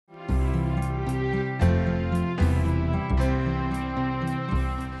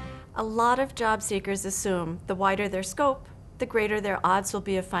A lot of job seekers assume the wider their scope, the greater their odds will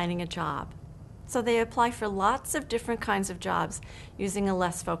be of finding a job. So they apply for lots of different kinds of jobs using a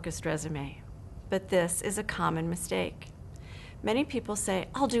less focused resume. But this is a common mistake. Many people say,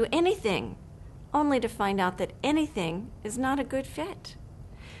 "I'll do anything," only to find out that anything is not a good fit.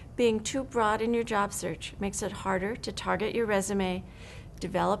 Being too broad in your job search makes it harder to target your resume,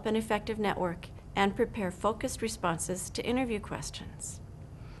 develop an effective network, and prepare focused responses to interview questions.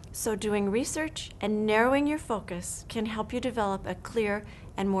 So doing research and narrowing your focus can help you develop a clear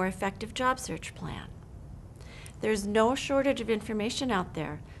and more effective job search plan. There's no shortage of information out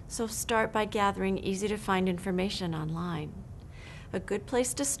there, so start by gathering easy-to-find information online. A good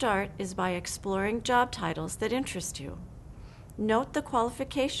place to start is by exploring job titles that interest you. Note the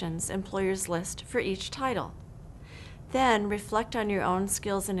qualifications employers list for each title. Then reflect on your own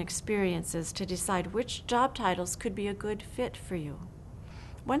skills and experiences to decide which job titles could be a good fit for you.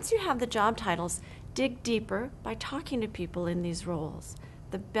 Once you have the job titles, dig deeper by talking to people in these roles.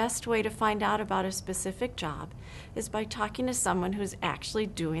 The best way to find out about a specific job is by talking to someone who's actually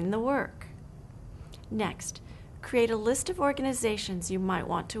doing the work. Next, create a list of organizations you might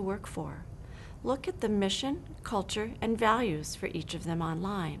want to work for. Look at the mission, culture, and values for each of them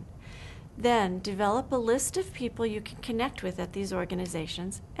online. Then develop a list of people you can connect with at these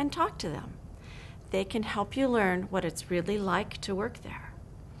organizations and talk to them. They can help you learn what it's really like to work there.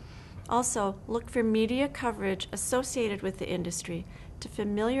 Also, look for media coverage associated with the industry to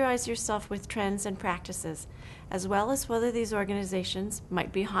familiarize yourself with trends and practices, as well as whether these organizations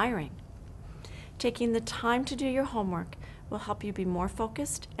might be hiring. Taking the time to do your homework will help you be more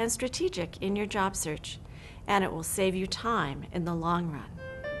focused and strategic in your job search, and it will save you time in the long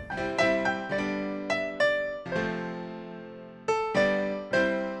run.